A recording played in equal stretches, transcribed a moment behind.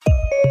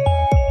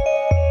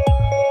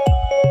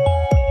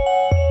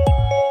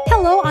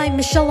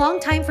Michelle Long,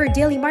 time for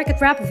Daily Market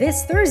Wrap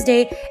this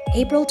Thursday,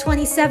 April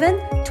 27,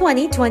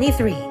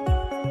 2023.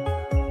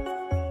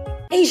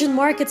 Asian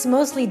markets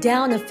mostly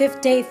down a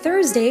fifth day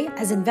Thursday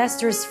as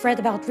investors fret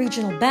about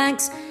regional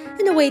banks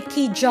and await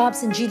key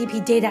jobs and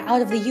GDP data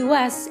out of the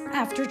U.S.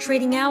 after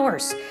trading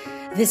hours.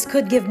 This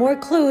could give more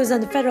clues on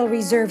the Federal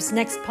Reserve's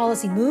next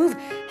policy move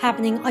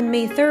happening on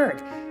May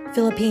 3rd.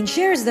 Philippine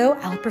shares, though,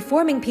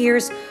 outperforming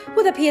peers,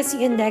 with the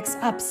PSE index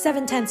up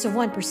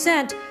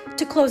 0.7%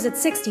 to close at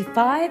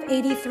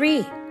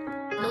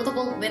 65.83.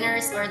 Notable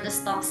winners are the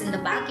stocks in the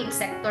banking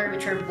sector,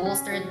 which are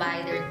bolstered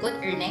by their good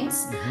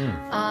earnings.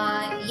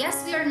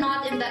 Yes, we are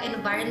not in the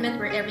environment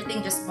where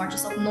everything just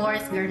marches up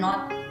north. We are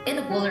not in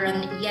a bull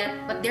run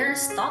yet, but there are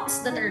stocks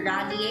that are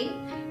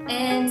rallying,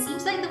 and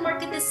seems like the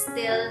market is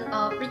still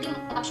pretty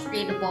much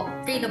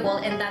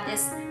tradable, and that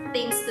is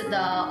thanks to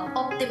the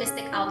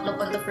optimistic outlook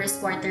on the first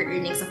quarter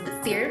earnings of the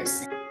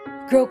firms.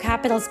 Grow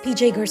Capital's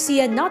PJ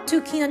Garcia not too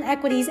keen on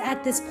equities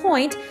at this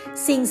point,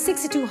 seeing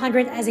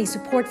 6,200 as a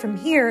support from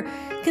here,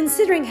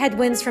 considering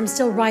headwinds from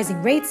still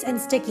rising rates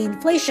and sticky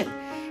inflation.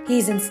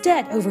 He's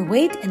instead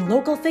overweight in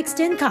local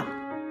fixed income.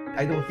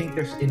 I don't think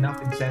there's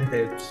enough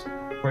incentives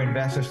for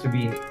investors to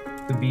be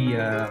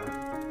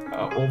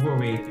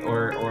overweight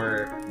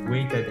or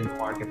weighted in the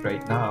market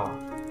right now.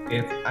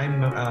 If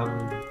I'm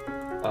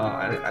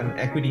an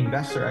equity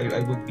investor,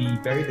 I would be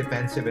very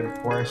defensive and, of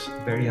course,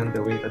 very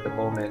underweight at the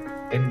moment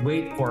and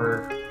wait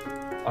for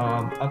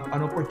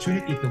an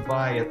opportunity to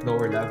buy at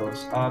lower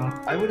levels.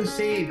 I wouldn't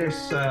say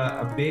there's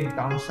a big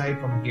downside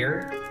from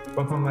here,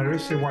 but from a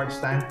risk-reward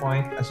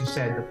standpoint, as you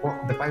said,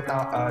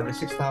 the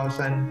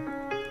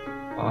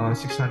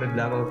 6,600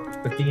 level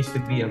continues to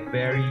be a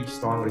very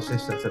strong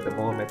resistance at the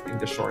moment in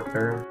the short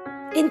term.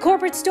 In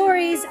corporate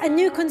stories, a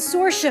new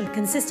consortium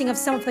consisting of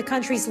some of the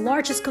country's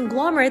largest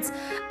conglomerates,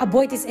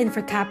 Aboitiz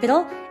Infra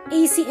Capital,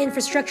 AC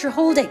Infrastructure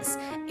Holdings,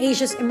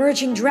 Asia's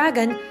Emerging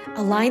Dragon,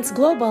 Alliance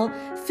Global,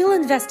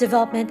 Philinvest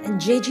Development, and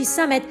JG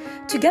Summit,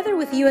 together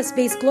with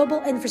US-based global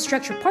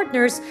infrastructure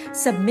partners,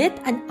 submit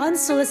an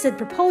unsolicited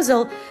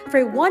proposal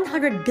for a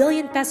 100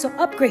 billion peso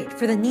upgrade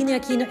for the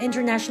Ninoy Aquino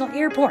International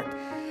Airport.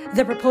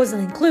 The proposal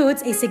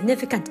includes a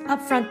significant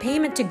upfront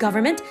payment to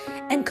government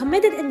and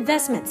committed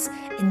investments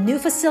in new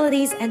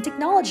facilities and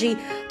technology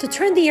to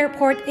turn the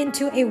airport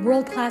into a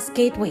world-class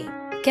gateway.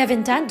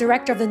 Kevin Tan,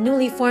 director of the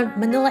newly formed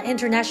Manila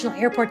International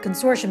Airport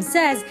Consortium,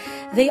 says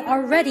they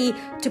are ready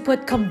to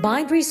put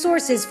combined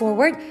resources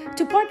forward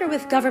to partner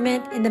with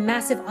government in the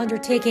massive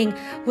undertaking,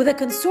 with a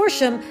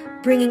consortium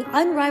bringing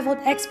unrivaled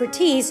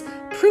expertise,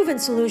 proven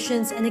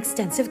solutions, and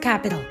extensive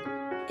capital.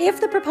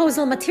 If the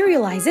proposal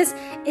materializes,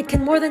 it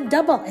can more than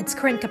double its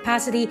current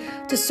capacity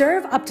to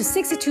serve up to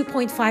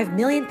 62.5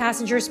 million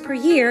passengers per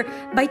year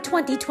by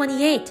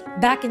 2028.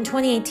 Back in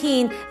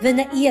 2018, the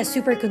NAIA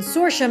Super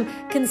Consortium,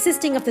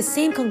 consisting of the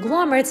same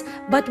conglomerates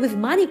but with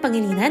Manny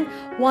Pangilinan,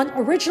 won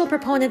original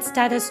proponent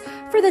status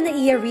for the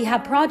NAIA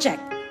Rehab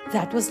project.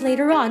 That was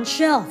later on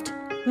shelved.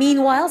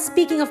 Meanwhile,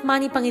 speaking of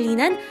Manny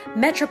Pangilinan,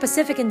 Metro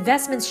Pacific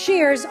Investments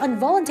shares on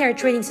voluntary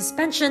trading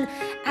suspension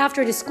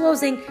after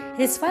disclosing it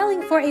is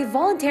filing for a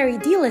voluntary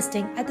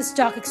delisting at the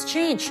stock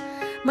exchange.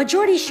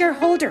 Majority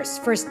shareholders,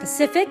 First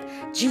Pacific,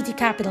 GT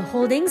Capital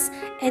Holdings,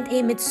 and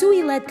a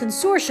Mitsui-led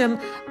consortium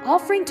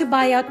offering to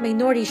buy out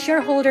minority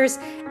shareholders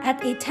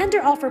at a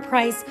tender offer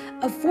price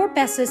of 4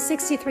 pesos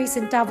 63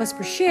 centavos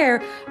per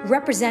share,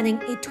 representing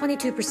a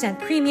 22%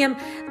 premium,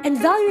 and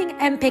valuing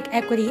MPIC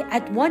equity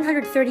at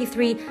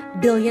 133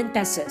 billion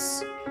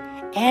pesos.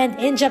 And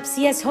Injap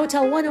CS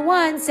Hotel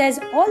 101 says,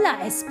 Hola,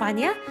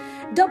 España.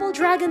 Double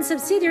Dragon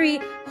subsidiary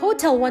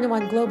Hotel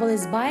 101 Global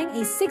is buying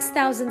a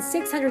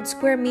 6,600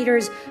 square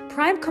meters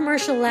prime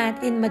commercial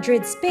land in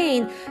Madrid,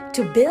 Spain,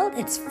 to build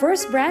its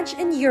first branch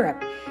in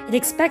Europe. It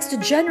expects to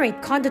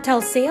generate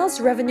condotel sales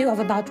revenue of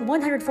about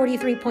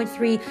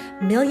 143.3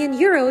 million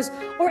euros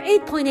or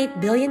 8.8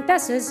 billion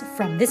pesos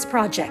from this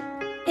project.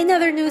 In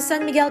other news,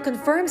 San Miguel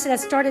confirms it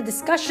has started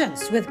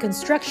discussions with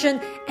construction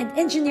and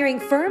engineering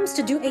firms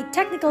to do a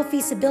technical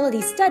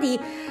feasibility study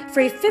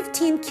for a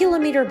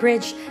 15-kilometer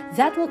bridge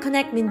that will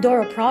connect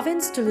Mindoro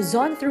province to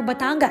Luzon through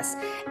Batangas.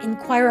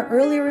 Inquirer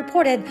earlier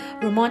reported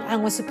Ramon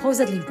Ang was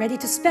supposedly ready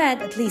to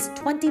spend at least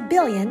 20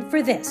 billion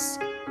for this.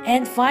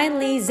 And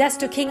finally,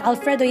 Zesto King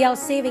Alfredo Yao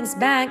Savings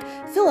Bank,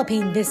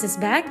 Philippine Business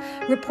Bank,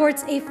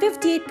 reports a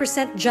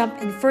 58%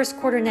 jump in first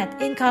quarter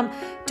net income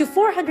to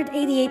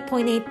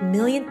 488.8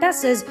 million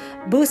pesos,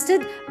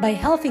 boosted by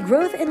healthy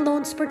growth in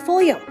loans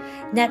portfolio.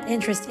 Net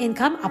interest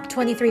income up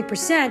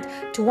 23%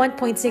 to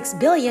 1.6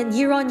 billion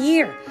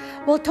year-on-year,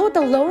 while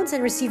total loans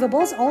and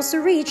receivables also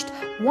reached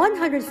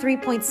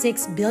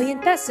 103.6 billion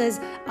pesos,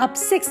 up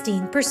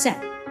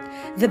 16%.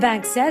 The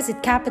bank says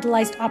it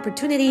capitalized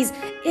opportunities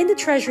in the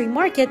treasury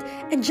market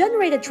and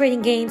generated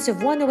trading gains of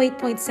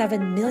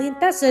 108.7 million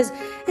pesos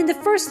in the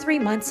first 3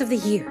 months of the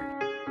year.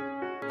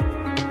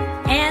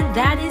 And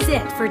that is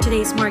it for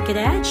today's Market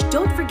Edge.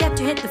 Don't forget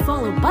to hit the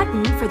follow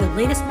button for the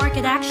latest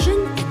market action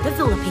in the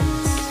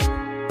Philippines.